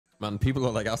Man, people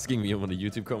are like asking me on the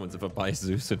YouTube comments if I buy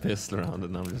Zeus a pistol around,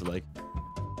 and I'm just like...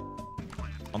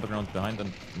 Underground behind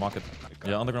and market.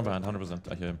 Yeah, underground behind,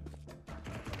 100%. I hear him.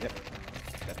 Yep.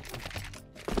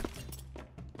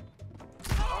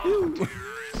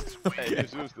 Hey, you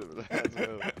Zeus them as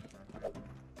well.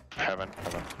 Heaven.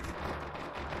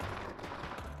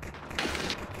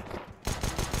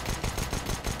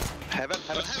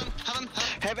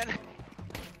 Heaven.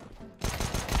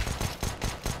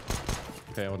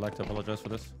 Okay, I would like to apologize for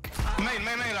this. Main,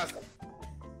 last.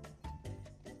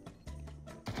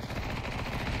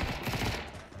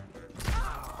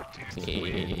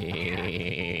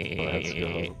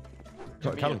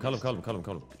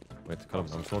 Call him. Wait, Callum,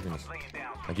 I'm sorting this.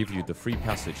 I give you the free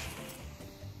passage.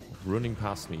 Running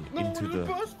past me into the...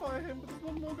 burst fire him, but there's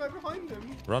one more guy behind him.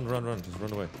 Run. Just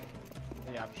run away.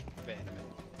 Yeah, I'm just betting him.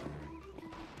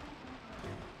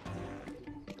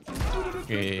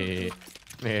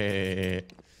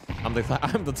 I'm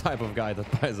the type of guy that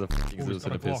buys a fucking Zeus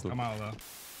and a pistol.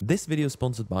 This video is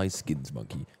sponsored by Skins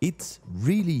Monkey. It's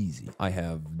really easy. I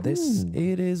have this,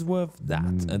 it is worth that,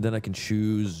 and then I can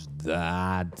choose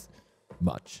that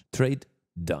much. Trade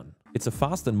done. It's a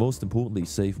fast and most importantly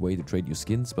safe way to trade your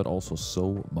skins, but also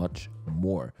so much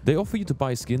more. They offer you to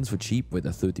buy skins for cheap with a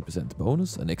 30%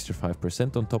 bonus, an extra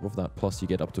 5% on top of that, plus you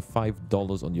get up to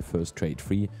 $5 on your first trade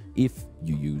free if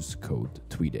you use code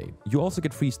Mrtweeday. You also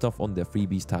get free stuff on their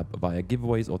freebies tab via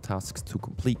giveaways or tasks to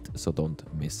complete, so don't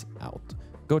miss out.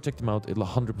 Go check them out, it'll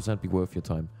 100% be worth your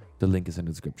time. The link is in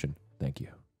the description. Thank you.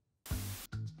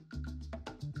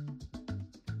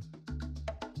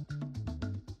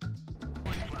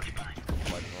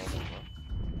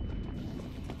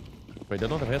 Wait, they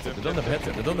don't have headset. They don't have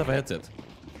a headset.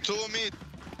 2 mid.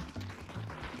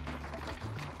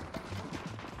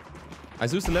 I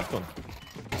Zeus the left one.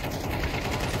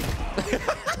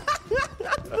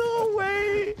 No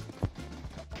way!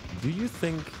 Do you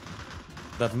think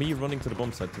that me running to the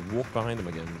bomb site to walk behind him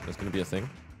again is going to be a thing?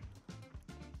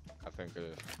 I think it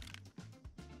is.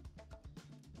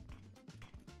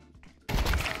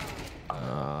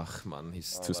 Ach, man,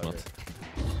 he's too smart.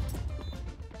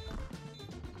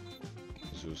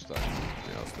 Zeus time.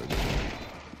 Yeah,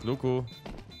 Luku,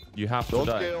 you have to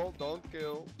die. Don't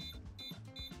kill.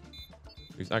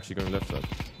 He's actually going left side.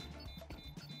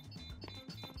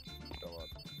 Come on.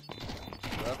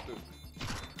 You have to.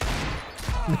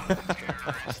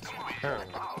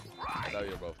 Now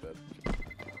you're both dead.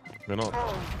 We're not.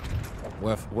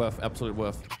 Worth, absolute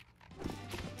worth.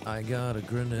 I got a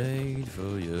grenade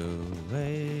for you.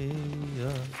 Hey,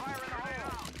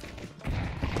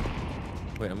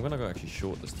 Wait, I'm gonna go actually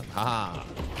short this time. Ah!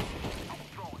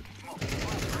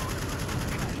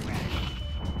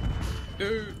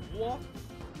 Dude, what?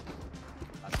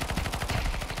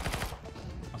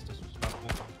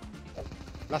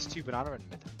 Last 2 banana in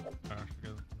mid.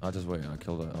 I'll just wait. I'll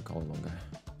kill the long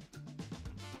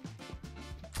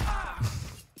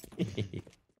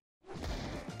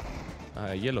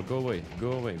guy. Yellow, go away,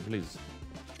 please.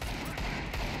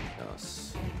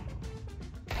 Yes.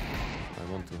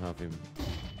 I want to have him.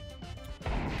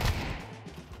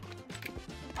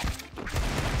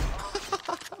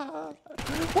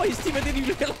 Why is Steven didn't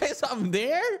even realize I'm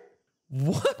there?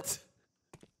 What?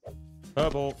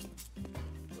 Purple.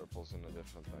 Purple's in a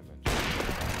different dimension.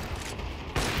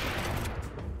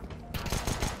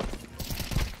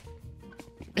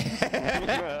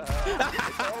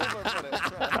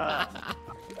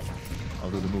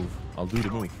 I'll do the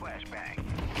move.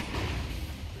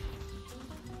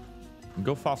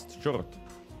 Go fast, short.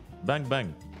 Bang,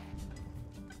 bang.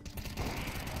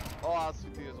 Oh, I'll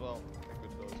CT as well.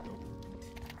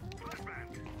 Good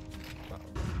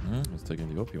go. He's taking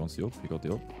the up. He wants the up. He got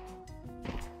the up.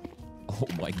 Oh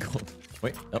my god.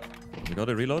 Wait, up. You got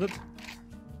it reloaded?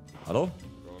 Hello?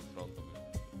 Go in front of him.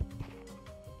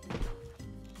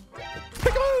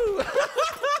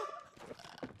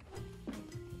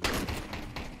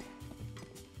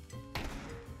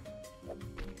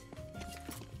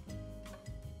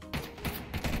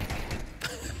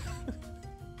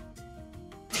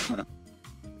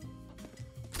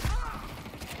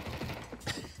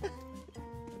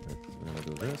 We're gonna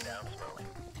do this.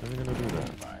 Then we're gonna do that.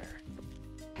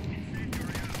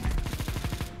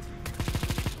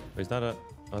 Wait, is that a...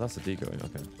 Oh, that's a decoy.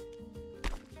 Okay.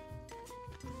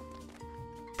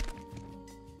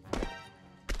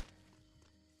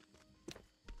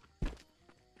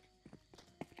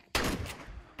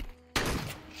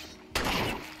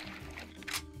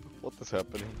 What is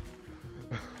happening?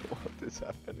 What is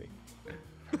happening?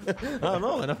 I don't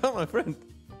know, and I found my friend.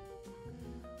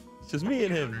 It's just me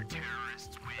and him.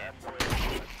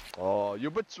 Oh, you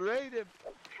betrayed him!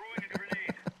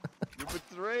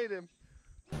 raid him.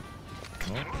 No.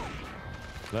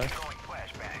 Flash.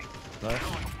 Flash.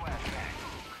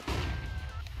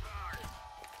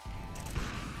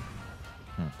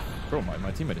 Bro,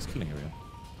 my teammate is killing area.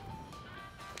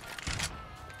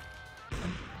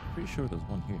 I'm pretty sure there's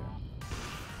one here.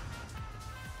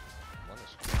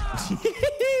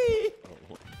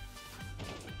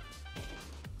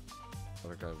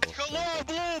 Hello,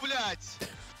 blue, блядь!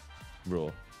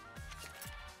 Bro.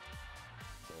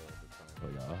 Oh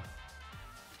yeah.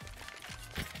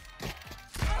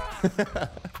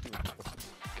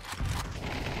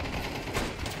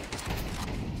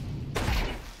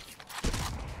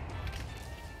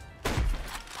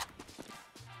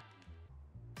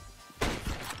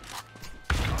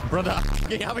 Brother,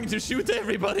 I'm having to shoot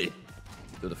everybody!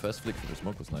 Dude, the first flick for the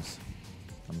smoke was nice.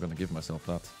 I'm gonna give myself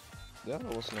that. Yeah,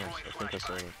 that was nice. I think I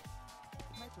saw it.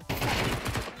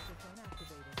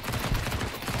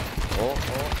 Oh,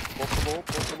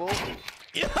 possible.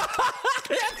 Yeah!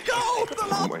 Let's go! The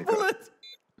last bullet! God.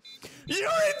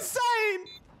 You're insane!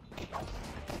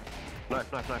 Knife.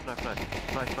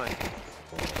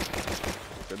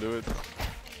 Can do it.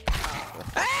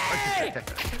 Hey!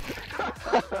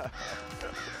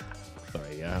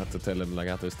 Sorry, I had to tell him, like,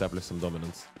 I had to establish some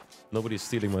dominance. Nobody's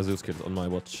stealing my Zeus kills on my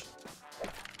watch.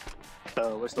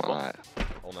 Where's the ball?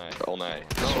 Oh no. No,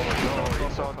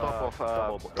 it's on top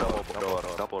of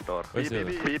double door. Where's the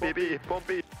other? B, bomb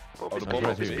B. Oh, the bomb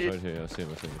right here, I see him.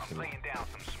 Laying down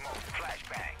some smoke.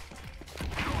 Flashbang.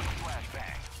 Throwing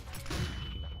flashbang.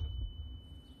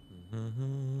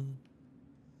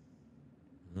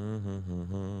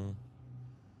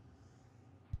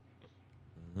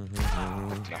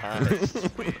 Nice.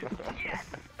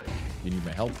 You need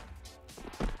my help?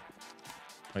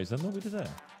 Oh, is that nobody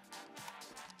there?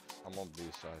 I'm on B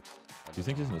side. Do you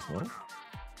think he's in the smoke?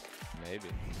 Maybe.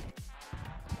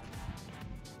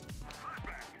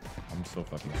 I'm so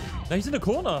fucking... No, he's in the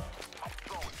corner!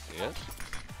 Yes?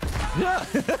 Yeah!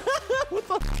 What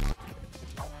the...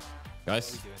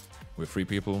 Guys, we're 3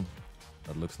 people.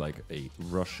 That looks like a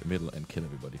rush middle and kill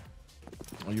everybody.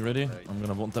 Are you ready? I'm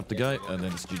gonna one-tap the guy and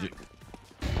then it's GG.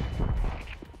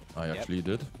 I actually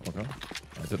did. Okay.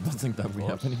 I did not think that would be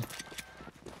happening.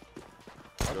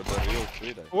 You're the real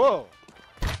Mrtweeday. Whoa!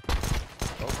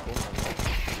 Oh, cool.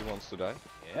 He wants to die.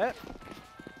 Yeah.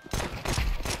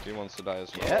 He wants to die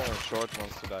as well. Yeah. And Short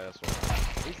wants to die as well.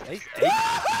 Ace.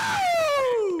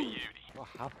 What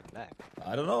happened there?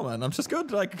 I don't know, man. I'm just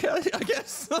good, like, I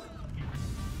guess.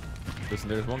 Listen,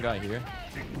 there's one guy here.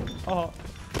 Oh.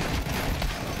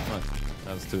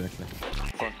 That was 2 actually.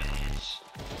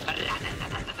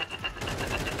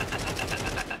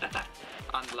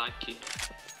 Unlucky.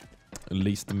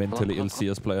 Least mentally ill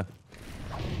CS player.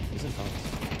 Is it fast?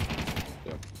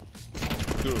 Yeah.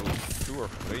 2 or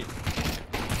 3.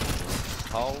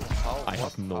 How? I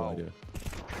have no how? idea.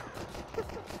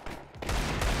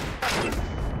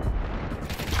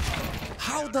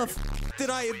 How the f did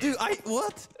I do?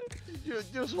 What? You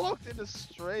just walked in a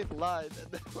straight line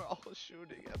and they were all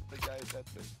shooting at the guy that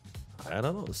way. I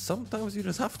don't know. Sometimes you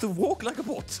just have to walk like a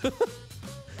bot.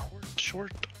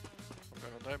 Short.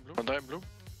 On die blue.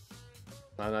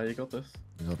 No, you got this.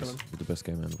 You know, this is the best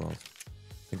game in the world.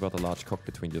 Think about the large cock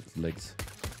between your legs.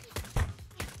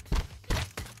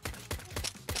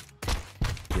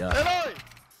 Yeah. Hello!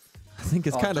 I think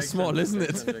it's kind of small, isn't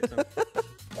it? Throwing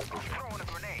a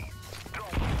grenade.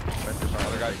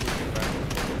 Other guy pushing back.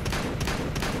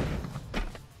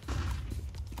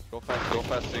 Go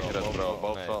fast secret, bro.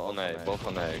 Both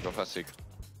on A, Go fast secret.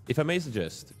 If I may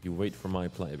suggest, you wait for my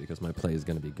play, because my play is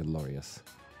gonna be glorious.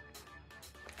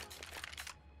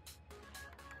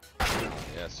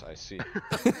 Yes, I see.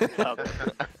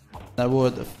 That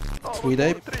would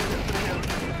Mrtweeday.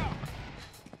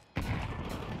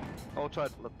 I'll try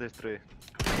this 3.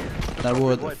 That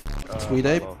would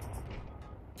Mrtweeday.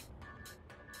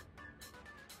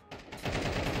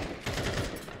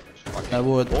 That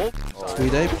would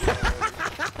Mrtweeday.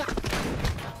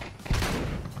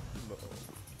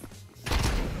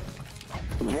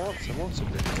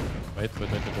 Wait.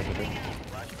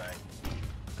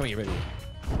 Come here, ready.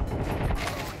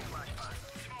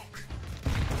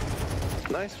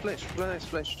 Nice flash.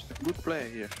 Good play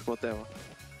here, whatever.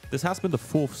 This has been the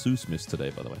 4th Zeus miss today,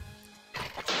 by the way.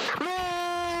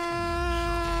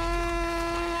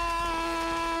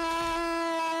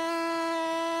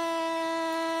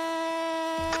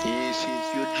 Yes,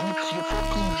 your gypsy,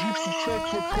 fucking gypsy, check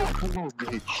your fucking mouth,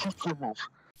 dude. Shut your mouth.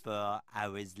 4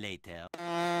 hours later.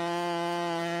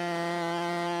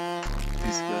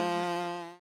 This guy.